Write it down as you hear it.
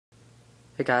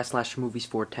Hey guys,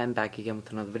 Movies410 back again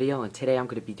with another video, and today I'm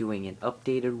going to be doing an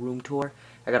updated room tour.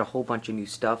 I got a whole bunch of new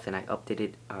stuff, and I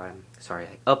updated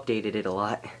it a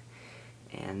lot,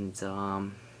 and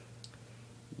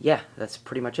yeah, that's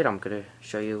pretty much it. I'm going to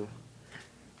show you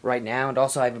right now, and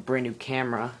also I have a brand new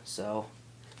camera, so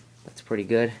that's pretty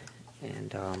good.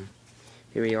 And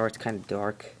here we are. It's kind of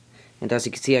dark, and as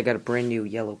you can see, I got a brand new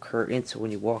yellow curtain, so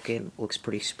when you walk in, it looks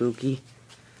pretty spooky.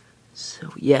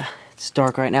 So yeah, it's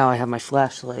dark right now. I have my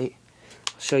flashlight.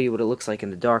 I'll show you what it looks like in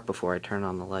the dark before I turn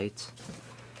on the lights.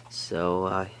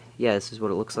 So yeah, this is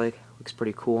what it looks like. Looks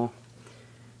pretty cool.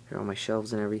 Here are all my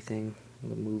shelves and everything.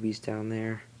 The movies down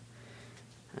there.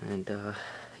 And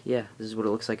yeah, this is what it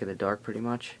looks like in the dark pretty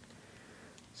much.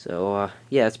 So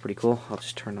yeah, it's pretty cool. I'll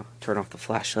just turn off the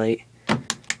flashlight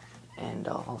and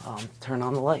I'll turn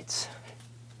on the lights.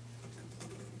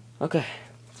 Okay,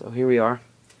 so here we are.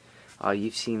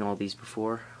 You've seen all these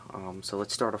before, so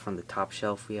let's start off on the top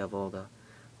shelf. We have all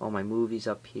my movies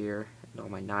up here, and all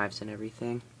my knives and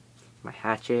everything. My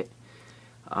hatchet.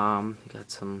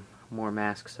 Got some more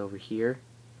masks over here.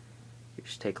 You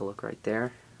just take a look right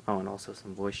there. Oh, and also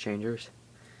some voice changers.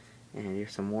 And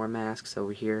here's some more masks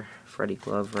over here. Freddy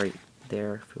glove right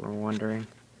there, if you were wondering.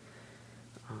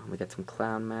 We got some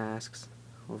clown masks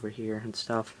over here and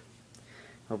stuff.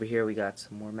 Over here we got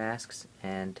some more masks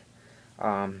and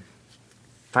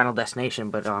Final Destination,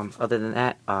 but other than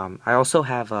that, I also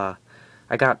have I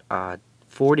got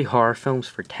 40 horror films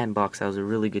for $10. That was a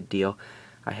really good deal.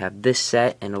 I have this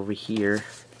set, and over here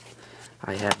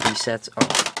I have these sets.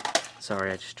 Oh,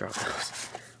 sorry, I just dropped those.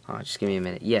 Just give me a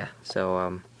minute. Yeah,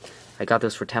 so I got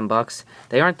those for $10.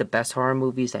 They aren't the best horror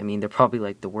movies. I mean, they're probably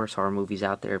like the worst horror movies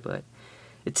out there, but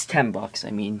it's $10.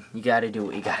 I mean, you gotta do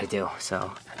what you gotta do.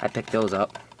 So I picked those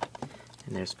up.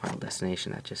 And there's Final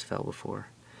Destination that just fell before.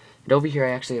 And over here I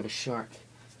actually have a shark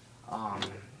that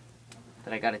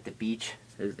I got at the beach.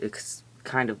 It's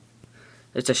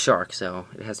a shark, so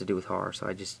it has to do with horror, so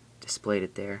I just displayed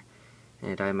it there.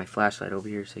 And I have my flashlight over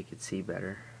here so you can see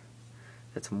better.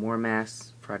 Got some more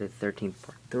masks, Friday the 13th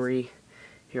Part 3.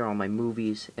 Here are all my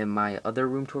movies. In my other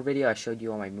room tour video I showed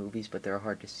you all my movies, but they're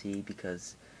hard to see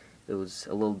because it was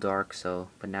a little dark, so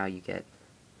but now you get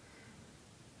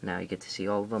to see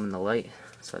all of them in the light,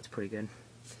 so that's pretty good.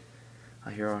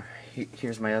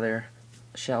 Here's my other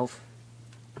shelf.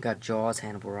 Got Jaws,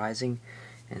 Hannibal Rising,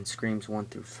 and Screams 1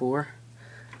 through 4.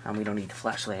 We don't need the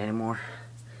flashlight anymore.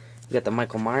 We got the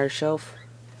Michael Myers shelf.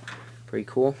 Pretty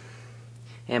cool.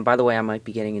 And by the way, I might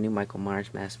be getting a new Michael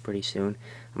Myers mask pretty soon.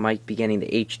 I might be getting the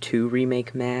H2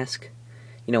 remake mask.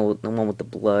 You know, the one with the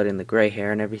blood and the gray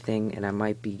hair and everything. And I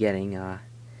might be getting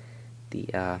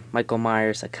the Michael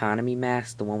Myers Economy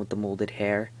mask, the one with the molded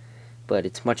hair, but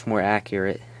it's much more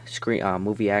accurate,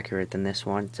 movie accurate than this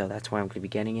one, so that's why I'm going to be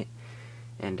getting it.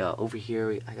 And over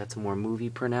here I got some more movie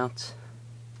printouts.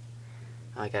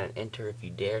 I got an Enter If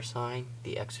You Dare sign,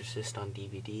 The Exorcist on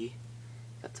DVD.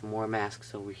 Got some more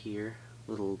masks over here,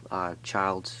 little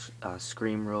child's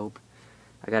Scream robe.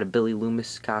 I got a Billy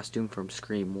Loomis costume from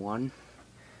Scream 1.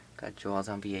 Got Jaws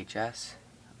on VHS,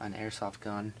 an airsoft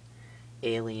gun,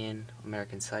 Alien,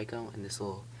 American Psycho, and this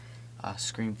little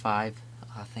Scream 5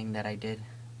 thing that I did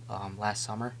last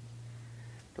summer.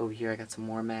 Over here I got some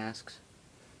more masks,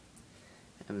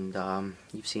 and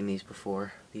you've seen these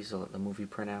before. These are the movie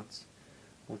printouts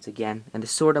once again, and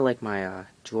it's sort of like my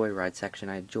Joyride section.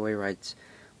 I had Joyrides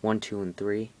 1, 2, and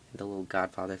 3, and the little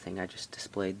Godfather thing I just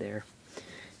displayed there.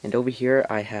 And over here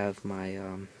I have my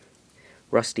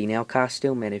Rusty Nail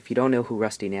costume, and if you don't know who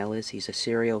Rusty Nail is, he's a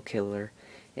serial killer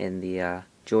in the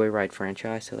Joyride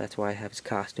franchise, so that's why I have his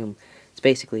costume. It's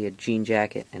basically a jean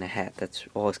jacket and a hat. That's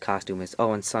all his costume is.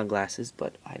 Oh, and sunglasses,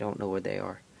 but I don't know where they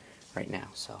are right now.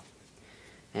 So,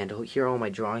 and here are all my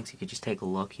drawings. You could just take a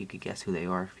look. You could guess who they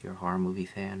are if you're a horror movie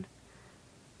fan.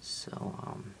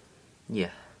 So,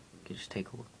 yeah, you could just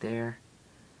take a look there.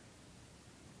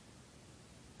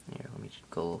 Here, let me just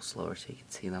go a little slower so you can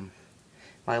see them.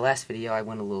 My last video I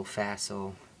went a little fast,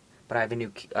 so, but I have a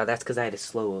new. That's because I had a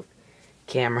slow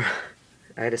camera.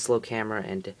 I had a slow camera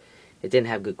and it didn't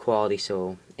have good quality,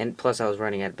 so, and plus I was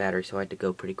running out of battery, so I had to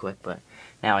go pretty quick, but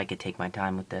now I could take my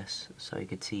time with this. So you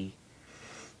could see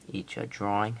each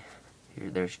drawing. Here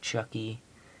there's Chucky,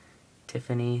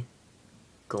 Tiffany,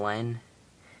 Glenn,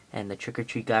 and the Trick or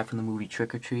Treat guy from the movie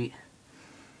Trick or Treat.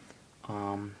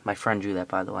 My friend drew that,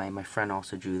 by the way. My friend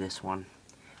also drew this one.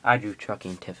 I drew Chucky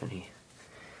and Tiffany.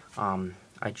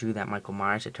 I drew that Michael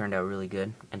Myers. It turned out really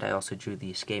good. And I also drew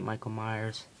the Escape Michael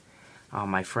Myers.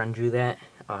 My friend drew that.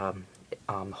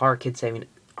 Horror Kid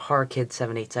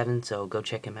 787. So go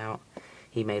check him out.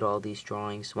 He made all these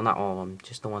drawings. Well, not all of them,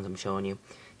 just the ones I'm showing you.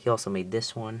 He also made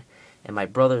this one, And my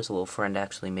brother's little friend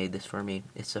actually made this for me.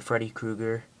 It's a Freddy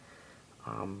Krueger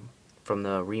from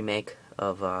the remake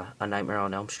of A Nightmare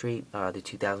on Elm Street, the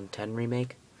 2010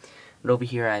 remake. And over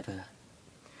here I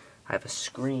have a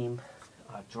Scream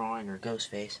drawing, or ghost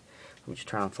face. Let me just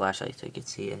turn on the flashlight so you can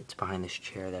see it. It's behind this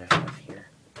chair that I have here.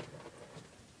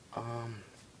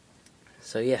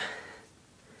 So yeah,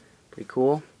 pretty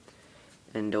cool.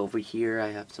 And over here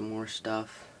I have some more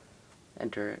stuff.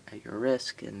 Enter at your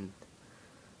risk and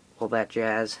all that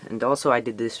jazz. And also I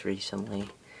did this recently.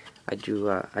 I did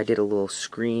a little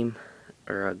Scream,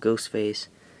 or a ghost face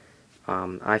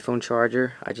iPhone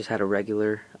charger. I just had a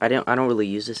regular. I don't really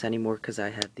use this anymore because I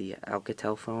had the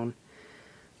Alcatel phone.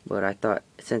 But I thought,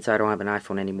 since I don't have an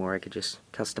iPhone anymore, I could just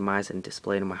customize it and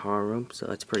display it in my horror room. So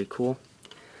that's pretty cool.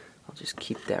 I'll just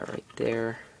keep that right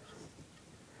there.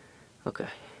 Okay,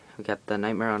 we got the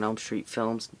Nightmare on Elm Street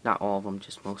films. Not all of them,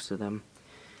 just most of them.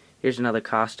 Here's another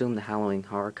costume, the Halloween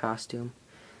horror costume.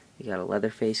 You got a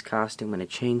Leatherface costume and a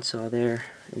chainsaw there.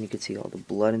 And you can see all the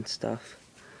blood and stuff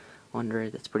under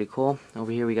it. That's pretty cool.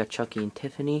 Over here we got Chucky and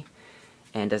Tiffany.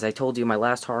 And as I told you in my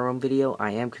last horror room video,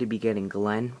 I am going to be getting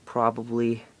Glenn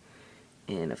probably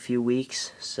in a few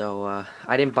weeks. So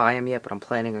I didn't buy him yet, but I'm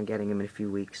planning on getting him in a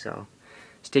few weeks. So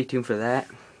stay tuned for that.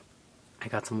 I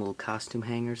got some little costume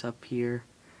hangers up here.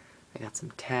 I got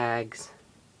some tags,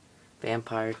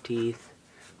 vampire teeth.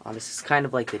 This is kind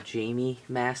of like the Jamie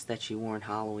mask that she wore in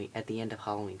Halloween, at the end of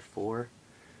Halloween 4.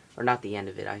 Or not the end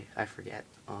of it, I forget.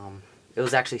 It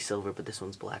was actually silver, but this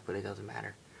one's black, but it doesn't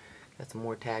matter. Got some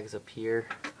more tags up here.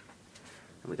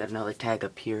 And we got another tag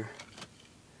up here.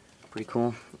 Pretty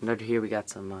cool. And under here we got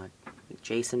some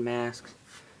Jason masks.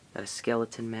 Got a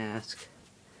skeleton mask.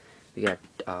 We got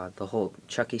the whole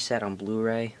Chucky set on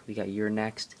Blu-ray. We got You're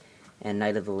Next and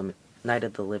Night of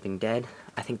the Living Dead.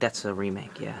 I think that's a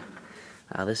remake, yeah.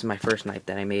 This is my first knife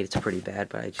that I made. It's pretty bad,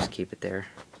 but I just keep it there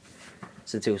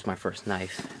since it was my first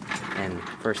knife and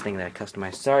first thing that I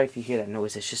customized. Sorry if you hear that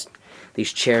noise. It's just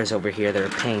these chairs over here. They're a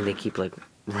pain. They keep like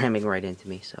ramming right into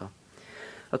me. So,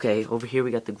 okay, over here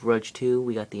we got the Grudge 2.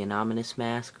 We got the Anonymous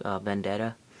mask,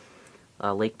 Vendetta,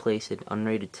 Lake Placid,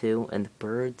 Unrated 2, and the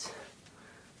Birds.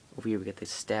 Over here we got the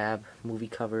Stab movie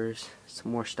covers.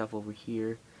 Some more stuff over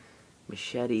here.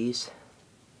 Machetes.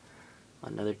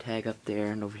 Another tag up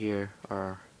there, and over here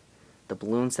are the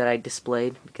balloons that I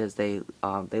displayed because they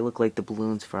look like the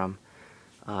balloons from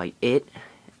It.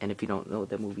 And if you don't know what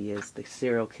that movie is, the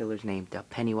serial killer's named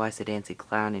Pennywise the Dancing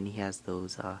Clown, and he has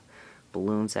those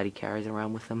balloons that he carries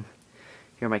around with him.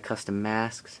 Here are my custom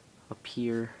masks up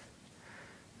here,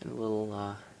 and a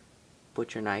little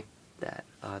butcher knife that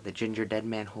the Ginger Dead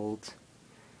Man holds,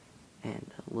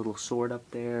 and a little sword up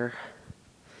there.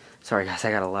 Sorry guys, I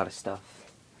got a lot of stuff.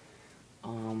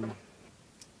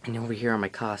 And over here are my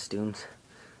costumes.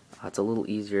 It's a little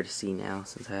easier to see now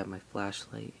since I have my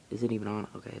flashlight. Is it even on?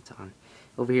 Okay, it's on.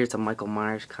 Over here it's a Michael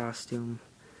Myers costume.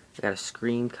 I got a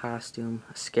Scream costume,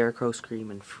 a Scarecrow,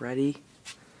 Scream, and Freddy.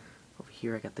 Over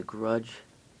here I got the Grudge,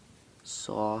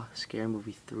 Saw, Scary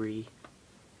Movie 3,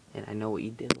 and I Know What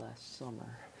You Did Last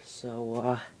Summer.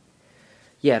 So,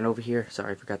 yeah, and over here,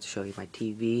 sorry I forgot to show you my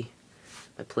TV,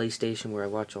 my PlayStation where I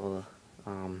watch all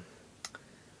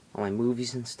my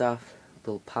movies and stuff,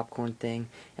 little popcorn thing.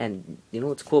 And you know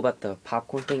what's cool about the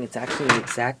popcorn thing? It's actually an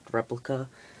exact replica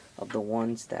of the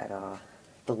ones that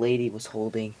the lady was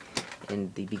holding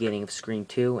in the beginning of Scream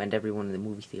 2 and everyone in the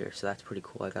movie theater. So that's pretty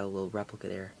cool. I got a little replica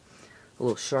there. A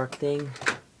little shark thing.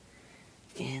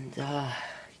 And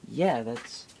yeah,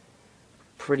 that's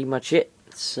pretty much it.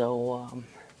 So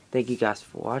thank you guys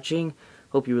for watching.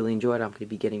 Hope you really enjoyed. I'm going to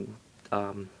be getting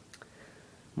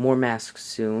more masks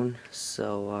soon,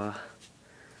 so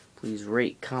please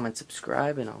rate, comment,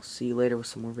 subscribe, and I'll see you later with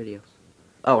some more videos.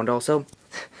 Oh, and also,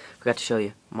 forgot to show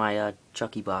you my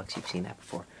Chucky box. You've seen that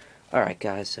before. Alright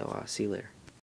guys, so see you later.